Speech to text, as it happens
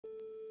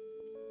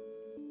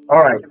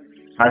All right.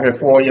 I have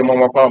 4 year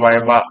mama power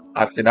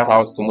at the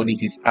house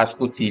commodities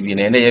ASHCo TV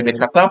and they have a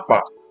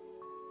casafa.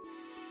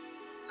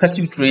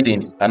 Cashew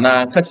trading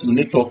and cashew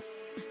network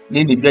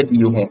need the get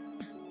you home.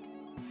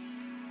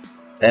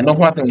 And no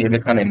one thing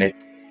you can in it.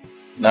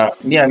 Now,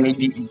 near me,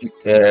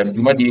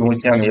 you might be able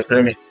to me,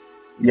 friend,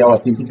 you are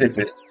thinking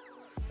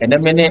and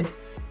then many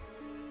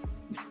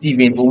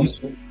Stephen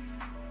Owusu.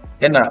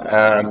 And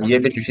you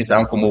have to say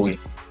uncle Moe.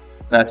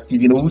 Now,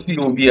 Stephen Owusu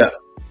will be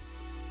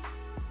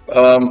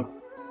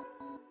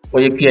or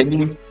your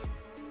PNU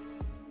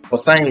or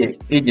sign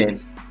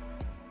agents.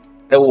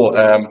 Or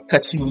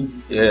cashew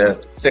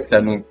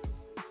sector no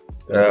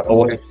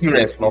or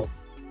experience no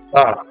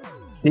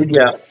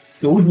media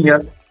uhia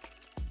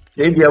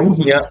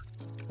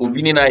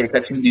obi ni na ye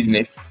cashew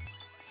business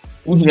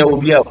uhia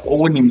obi a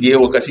owo nimde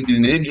wo cashew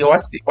business dey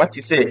what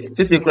you say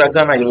kura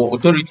Ghana your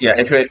authority a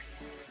ehwe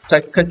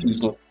cashew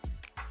so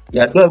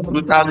ya do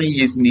 2000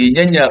 years ni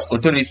yenya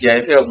authority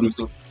a ehwe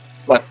so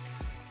but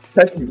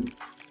cashew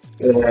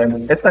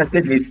esa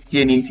say dey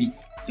TNT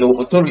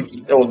your authority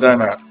e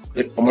Ghana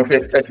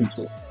commercial cashew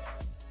so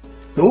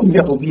obi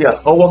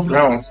a our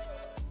ground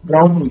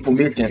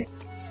information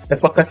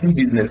for cashew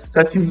business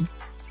cashew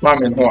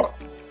farming ho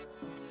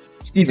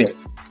Stephen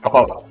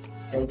about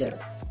and then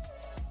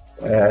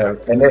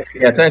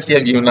essential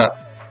view na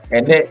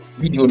and then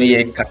video na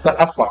ye kasa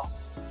afa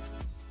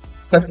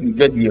cashew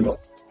video no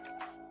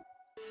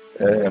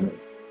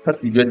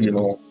cashew video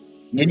no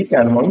ni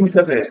kan mo mi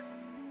say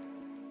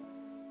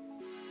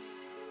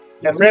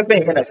na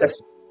mrebe na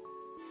cashew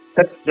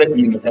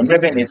video na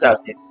mrebe na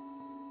say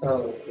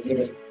oh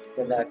yeah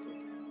so that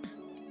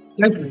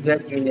let's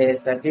get in a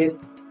certain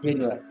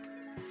general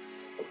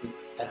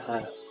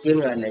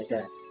general like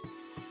that.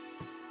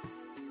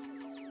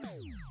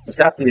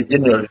 That is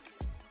general.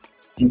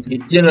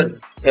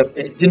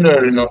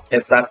 General, no,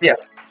 as that here.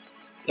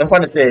 I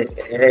want to say,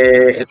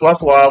 it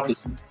was while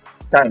this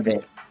time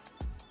then.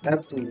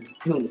 That's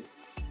true.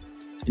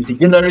 It's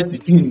January to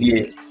June,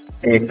 the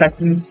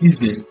casting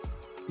season.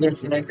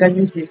 Yes, like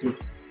casting season.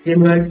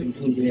 January to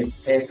June,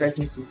 the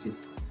casting season.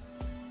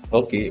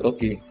 Okay.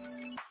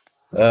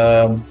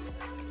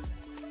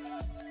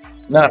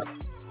 Now,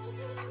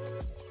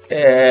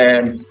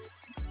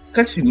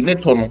 cashew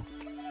neto no.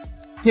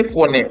 If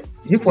one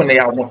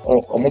ya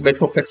omo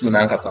beto cashew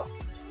na nkasa.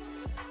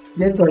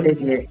 Neto le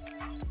die.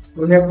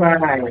 We have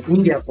far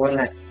India for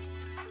that.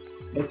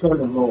 Neto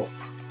no more.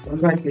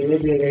 One day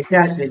they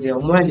start the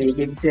one they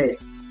give say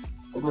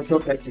omo to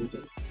cashew.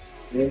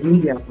 The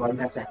India for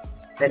that.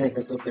 Then it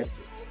to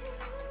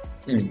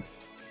cashew.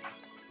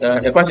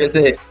 If I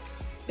say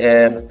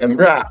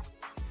embra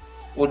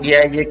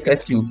odia ye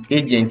cashew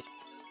agents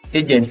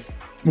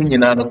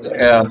nyina no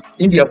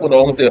India for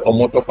no say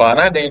omoto pa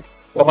na den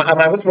o ma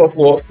ama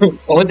for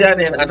o dia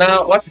den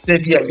ana what say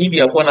dia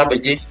India for na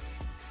beje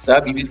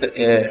sa bibi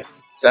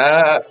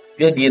sa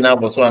dia na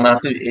boso ana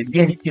say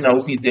dia ni na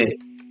o say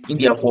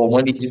India for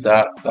money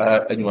sa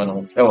anyone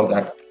no e o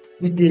ga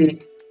Did the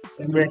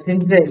Emerald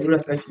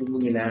cashew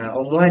nyina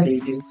o mo ade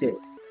dey say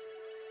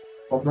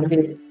o mo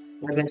dey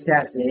na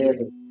say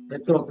the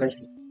to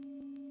cashew.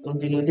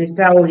 Continue this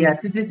how we are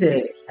to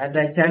at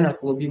China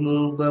for be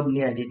more bomb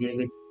near the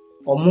David.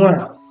 Or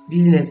more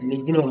business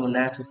in the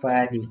Monaco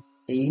party,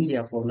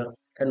 India for no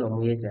kind of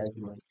ways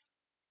argument.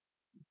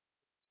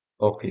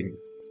 Okay.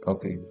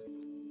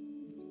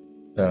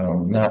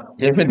 Now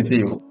even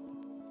you.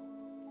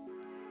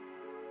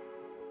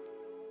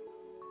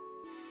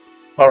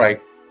 All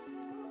right.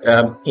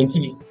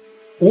 Inti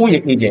who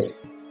is agent?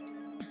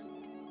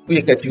 Who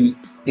is cashew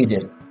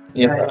agent?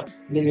 Yes,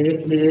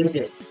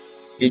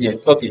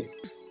 agent. Okay.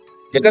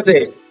 You can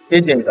say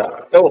agent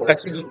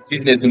cashew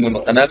business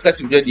no and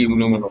cashew jadi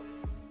no.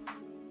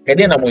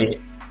 Kede na moye.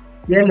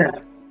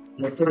 Yena,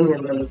 Natonia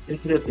and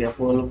Ethiopia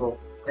for no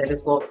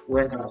Erico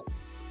warehouse.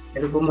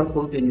 Erico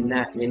company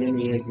na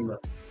any agent,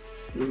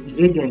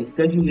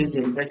 cashew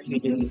agent, cashew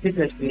agent,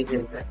 agent.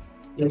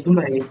 Yes,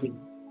 my agent.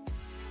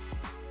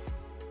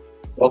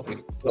 Okay.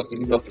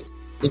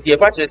 If you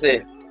patch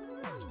say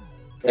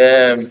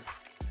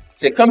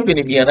say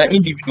company be an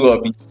individual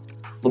be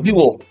obi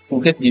wo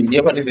who case you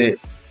never say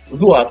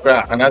do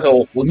Accra and as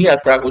only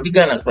Accra or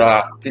Ghana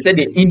Accra they said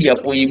the India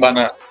for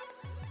Ibana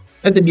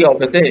let's be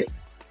of say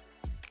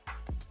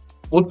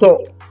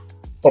auto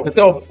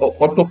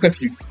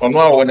cashew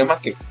on the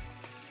market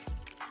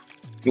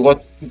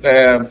because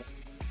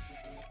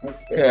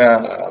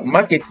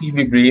market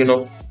TV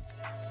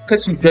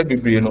cashew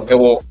TV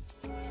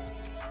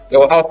they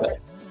were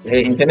outside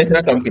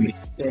international companies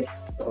they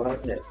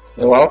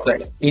were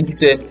outside it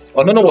said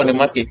on no one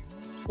market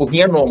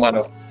here no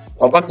matter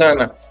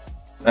Obakana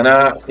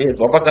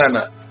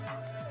Obakana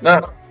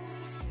now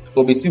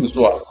Obitu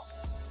so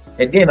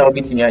again I'll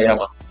be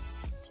Yama.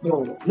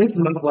 No, let's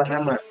make what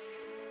hammer.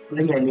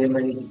 Let me name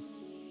money.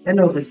 And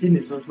over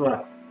the so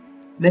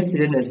make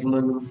it in a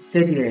human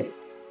steady.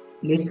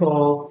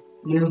 Little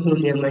new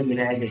human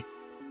united.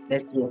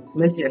 Let's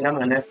make your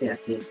number not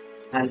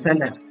and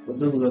Sana will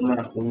do the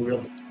mark.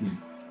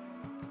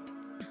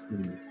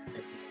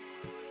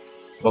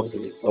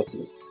 Okay,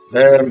 okay.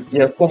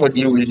 Yeah,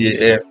 comedy with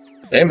the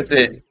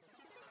say,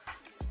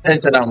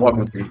 enter that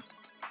one be.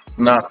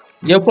 Now,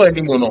 yeah, for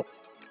any mono.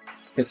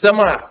 The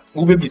summer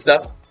will be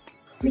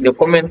in the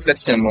comment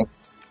section. No,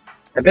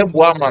 and then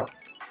Boama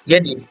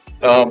get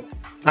the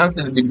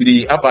answers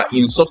be about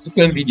in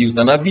subsequent videos,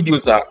 and our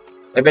videos are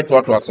a bit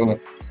what was on.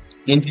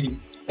 Indeed,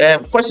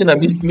 question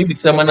maybe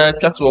someone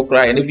chat to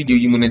cry in a video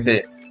you may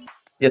say,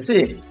 you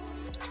say,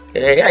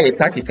 yeah, you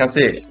can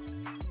say,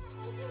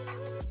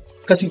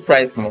 Cashew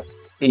price no,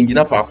 in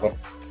Gina Falcon.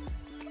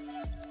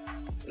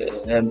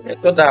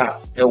 So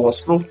that it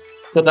was true,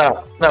 so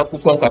that now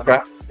cook on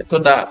Capra, so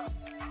that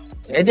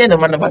and then the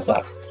man of us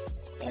are.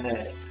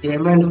 The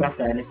man was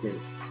anything.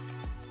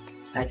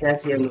 I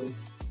can't hear you.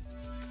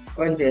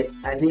 One day,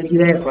 I need to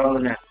hear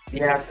from her.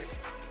 Yeah.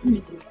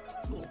 You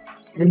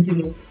can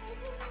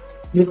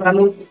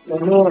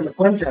know the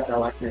contract I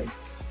was saying.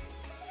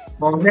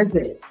 But let's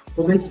say,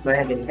 to be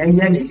spreading, and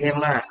then the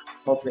game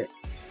of it.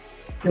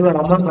 So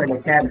I'm not going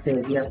to have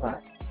to be a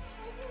part.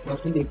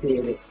 What do they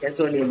say? That's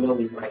only a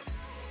movie, right?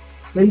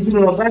 When you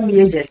know about the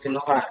agent in the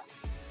heart,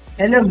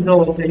 and I'm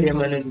no open your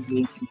money to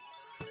be.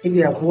 If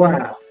you have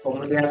one,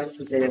 or the other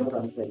to say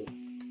something.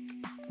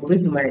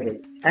 With my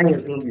head, I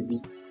am going to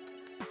be.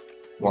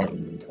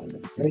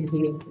 Thank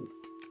you.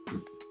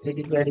 Thank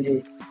you very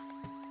much.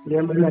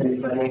 Remember, I'm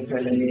going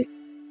to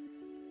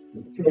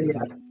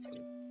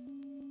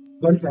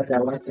once I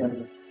was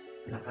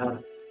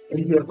and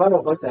you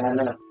follow us,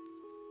 Anna.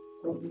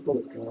 So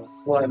people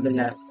for a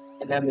minute,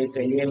 and I make a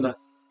name.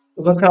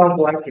 Overcome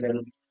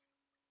working.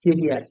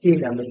 Here,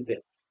 see, I'm in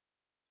it.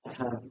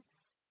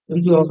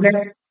 Into a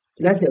black,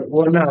 let it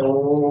go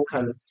now.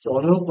 Can so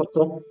no for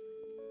top.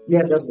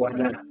 Yeah, that one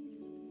now.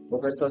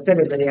 But to tell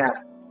it, they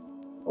are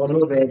or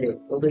no better,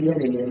 over the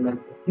enemy.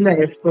 Now,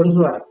 it's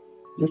control.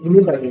 It's me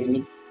by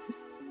me.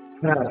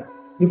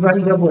 If I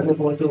don't want to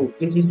go to,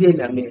 it is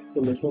in a minute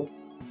to the show.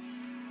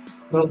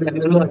 No, black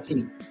and not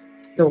see.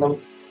 So,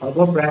 I'll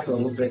go back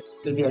on the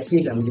to a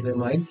seat and give a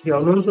mind.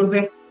 You're not so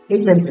bad,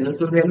 isn't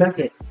to be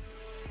nothing.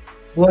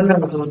 One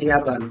of the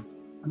other.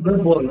 I'm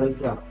not born as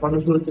well. One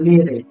of those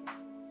near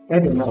I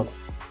don't know.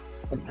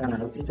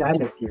 It's I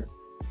left here.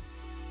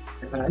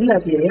 I'm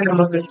not here. I'm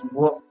not going to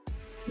walk.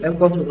 Let's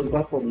go to the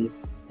back of me.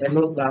 And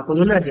look back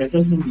on another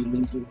thing you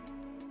mean to.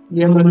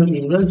 The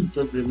money you want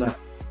to remark.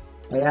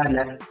 I am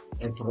not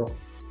at all.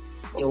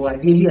 You are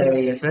here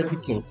a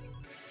trafficking.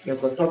 You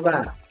got so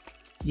bad.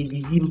 You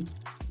did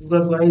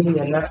but why you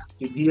are not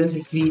to be a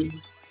city.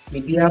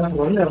 Maybe I'm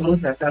one of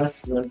most accounts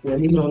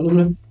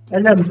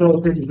and I'm so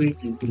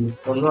waiting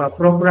for no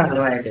proper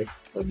rider.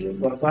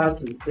 For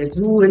party, the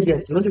two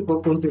agents, not to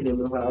go to them,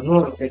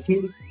 no, the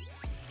king.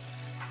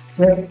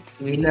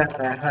 We not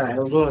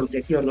go and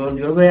take your own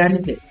your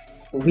reality.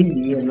 We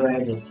be a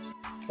rider.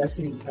 That's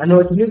it. I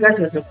know you guys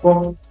are the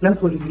form, not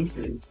for the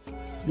mystery.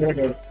 Yeah,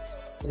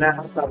 that's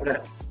not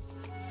a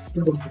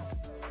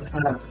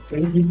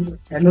thank you.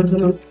 And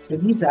also, the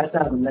visa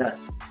now.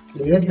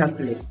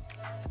 The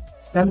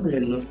sample,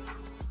 no.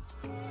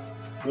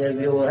 Yeah,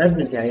 we were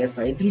every day. If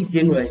I do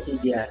January,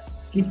 yeah,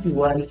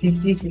 51,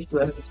 50,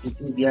 51,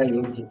 52, they are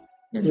using.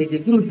 They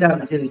do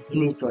that until it's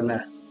finished for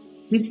now.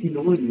 50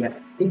 no, yeah.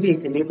 If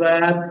it's a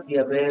neighbor, we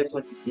are very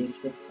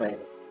 46, 65.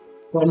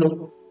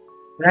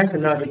 Right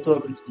now, they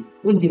talk 50.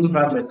 When the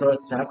environment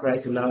talk,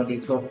 right now, they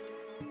talk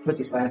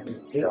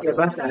 45. They are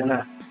back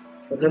now.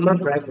 So the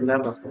month right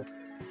number 4.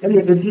 And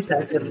if you do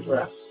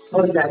that,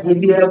 all that,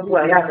 if you have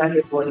I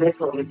have for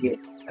next on the day.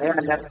 I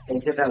am not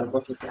internal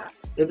officer.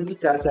 Every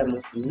child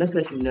can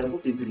never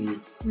be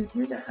believed.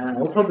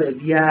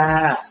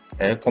 Yeah,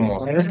 Come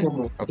on. In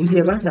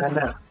the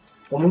Masana,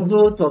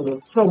 Omuzo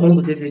told some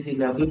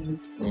in a good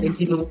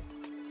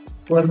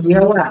for the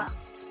hour.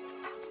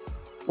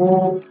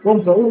 Oh,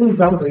 one for only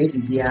some way,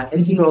 yeah,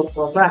 and you know,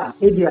 for that,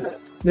 area,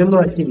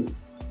 memory,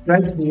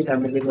 right to meet a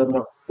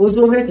medical.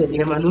 Also, let the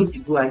Yamanu to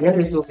go and have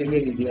it open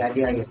the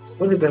idea.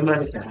 What is the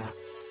manager?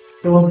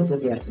 So, what is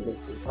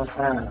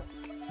the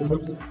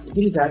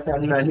these are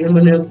some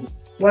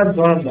one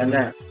bomb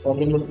banana or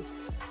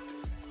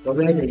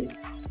already.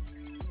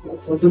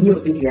 Or do you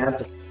think the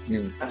answer?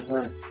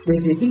 They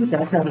do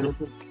that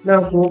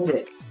now go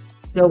there.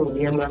 So,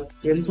 Yama,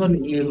 then told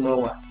me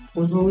more.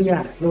 Oh,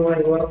 yeah, no,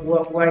 I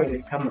walk why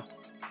they come.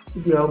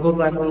 If you are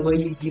going on where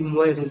you give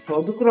more than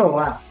for the grow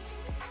up.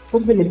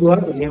 Company go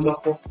out to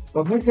Yamako,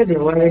 but what said the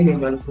wire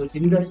name and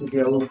continue to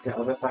their own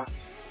however.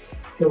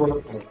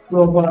 So,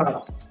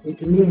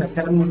 it's me a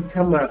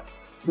come up.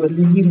 So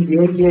you give the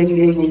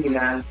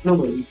and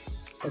nobody.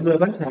 And the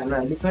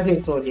Batana, the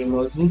parent told him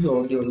was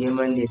into your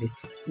Monday.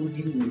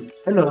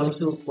 And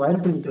also,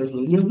 one thing to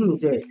you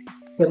say,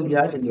 can be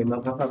out of the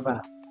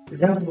Papa.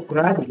 That book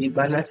rather be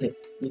banate,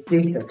 you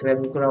take a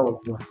credit crowd of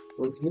one,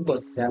 which you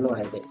got Salo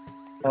at it.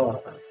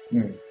 However,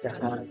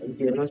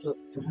 also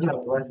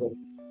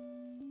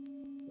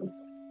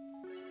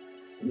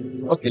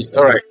Okay,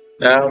 all right.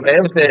 Now, I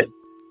am say,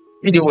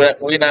 video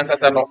we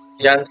answer no,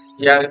 yan,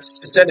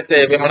 instead of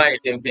say, we manage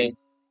anything.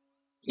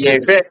 Yeah,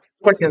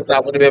 questions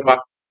are whatever.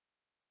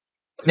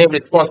 Name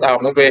response are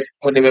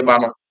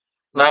whatever.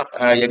 Now,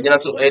 you're going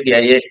to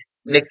add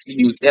next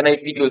videos. Then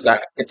videos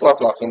are it's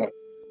what was on.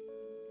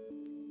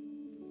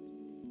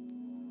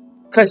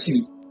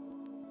 Cashew.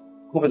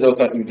 Who was out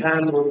of you?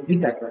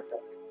 Big at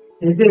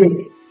they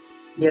say,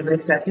 you have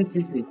a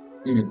statistic.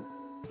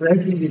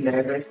 President in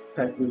the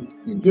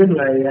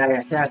January,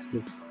 I asked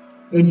you.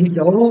 And you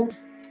know,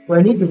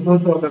 when you go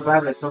to the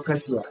Bible, so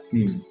Cashew.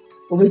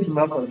 Which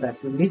month of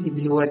that? You need to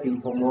be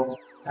working for more.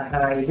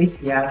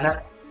 This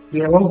year,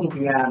 they won't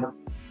be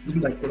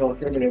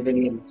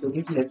so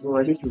business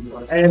was a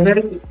little. I am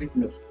very good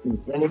business.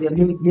 And in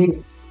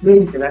the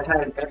means that I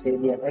have that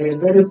idea, I am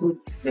very good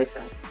business.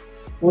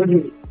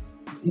 Only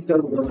this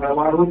of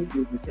our own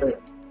to say,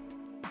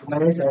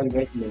 Maris and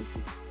investment.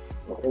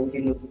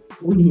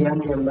 Only young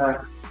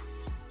member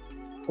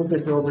put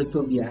it over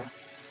to be a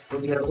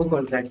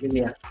open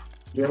Tanzania.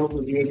 There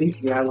will be a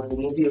big year of the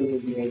movie will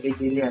be a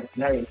big year.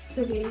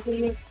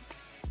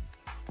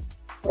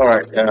 All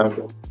right.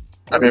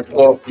 I mean,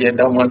 for you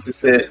don't want to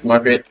say my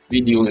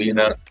video, you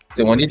know,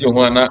 the one you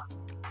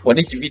want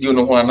each video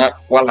no one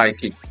what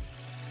like it.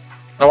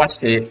 Now I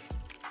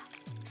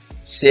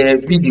share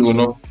video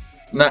no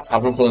na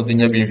apropos in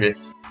your video.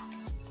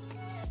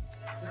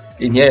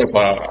 In here,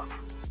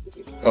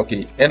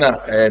 okay,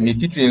 and me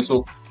teaching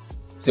so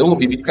they will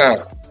be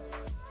become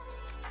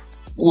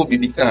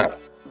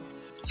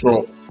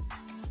draw.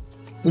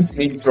 Which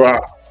means draw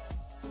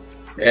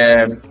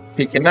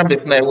picking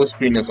numbers na I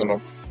screen or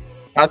no.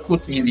 ASHCo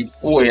TV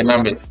or a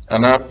numbers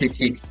and I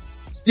pick it.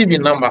 Stevie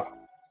number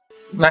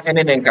na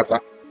anything kasa.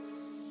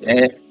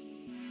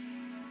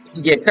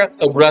 Get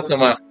a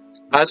brasama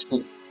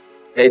ASHCo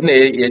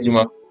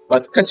Ejuma,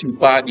 but Cashew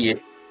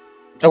party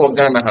our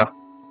Ghana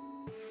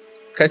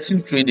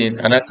Cashew trading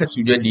and I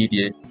Cashew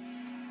DD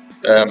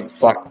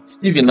for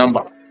Stevie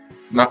number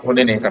not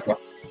anything kasa.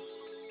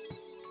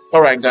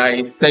 Alright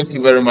guys, thank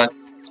you very much.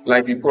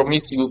 Like we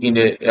promised you in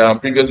the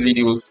previous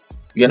videos,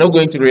 we are not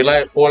going to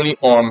rely only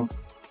on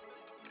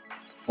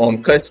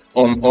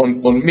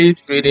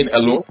maize trading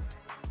alone.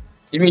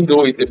 Even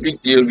though it's a big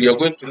deal, we are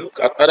going to look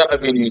at other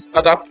avenues,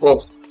 other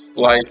crops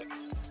like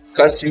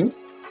cashew.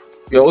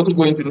 We are also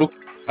going to look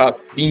at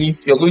beans.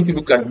 We are going to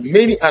look at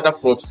many other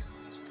crops.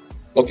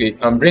 Okay,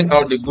 and bring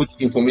out the good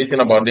information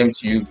about them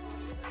to you.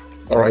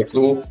 Alright,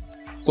 so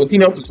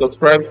continue to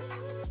subscribe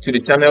to the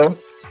channel,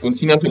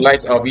 continue to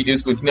like our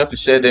videos, continue to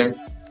share them.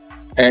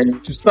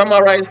 And to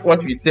summarize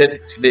what we said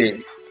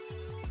today,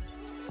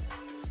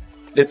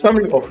 the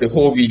summary of the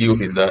whole video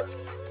is that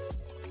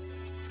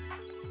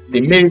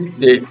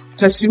the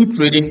cashew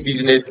trading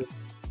business,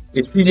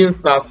 the season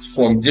starts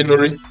from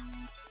January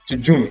to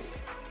June.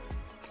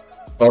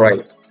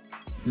 Alright.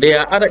 There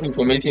are other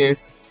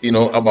informations, you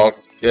know, about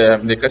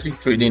the cashew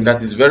trading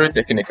that is very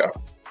technical.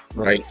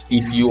 Right.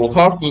 If you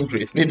have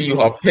interest, maybe you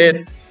have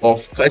heard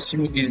of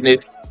cashew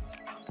business,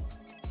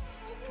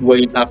 you are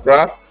in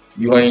Accra,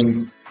 you are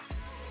in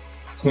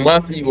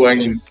Kumasi, you are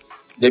in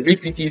the big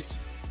cities,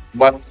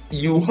 but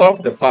you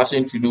have the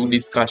passion to do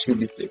this cashew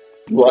business.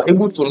 You are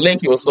able to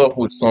link yourself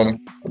with some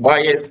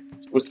buyers,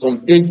 with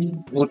some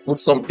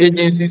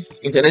agencies,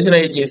 international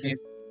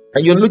agencies,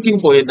 and you're looking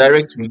for a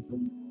directory,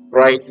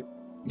 right?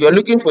 You're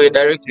looking for a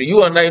directory.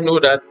 You and I know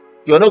that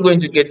you're not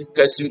going to get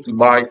cashew to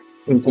buy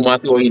in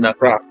Kumasi or in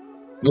Accra.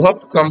 You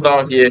have to come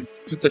down here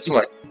to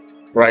Tachimai,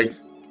 right?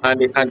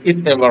 And its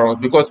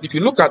environment. Because if you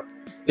look at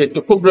the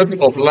topography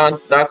of land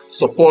that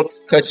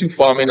supports cashew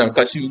farming and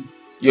cashew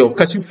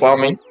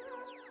farming,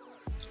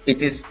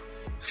 it is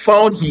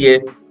found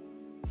here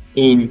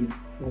in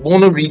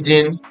Bono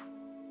region,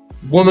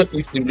 Bono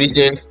East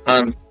region,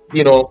 and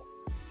you know,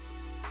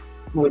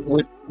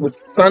 with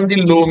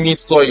sandy loamy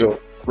soil,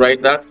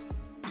 right? That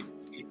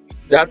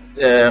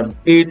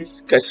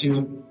aids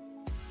cashew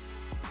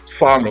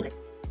farming,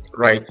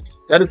 right?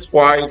 That is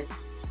why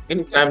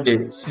anytime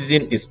the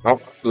season is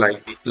up,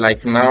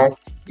 like now,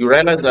 you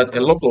realize that a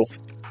lot of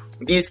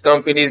these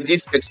companies,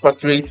 these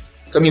expatriates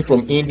coming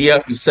from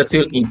India to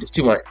settle in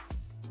Tachimai.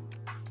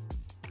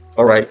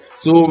 Alright,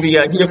 so we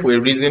are here for a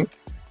reason,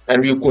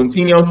 and we will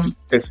continue to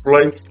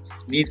exploit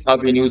these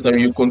avenues, and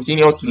we will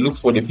continue to look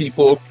for the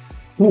people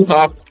who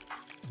have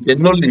the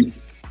knowledge,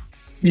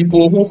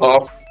 people who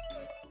have,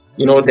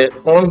 you know, the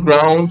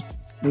on-ground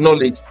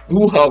knowledge,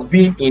 who have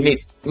been in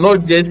it,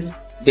 not just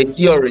the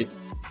theory.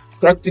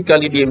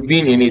 Practically, they've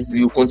been in it.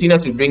 We will continue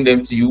to bring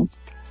them to you.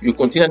 We will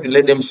continue to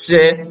let them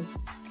share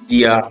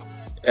their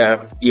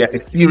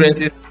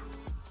experiences.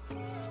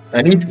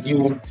 And if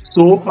you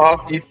so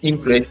have this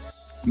interest,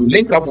 you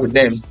link up with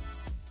them,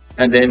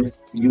 and then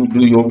you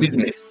do your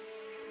business.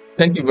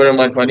 Thank you very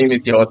much. My name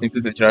is Yawasi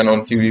Tusechiran.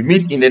 Until we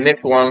meet in the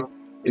next one,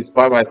 it's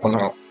bye-bye for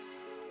now.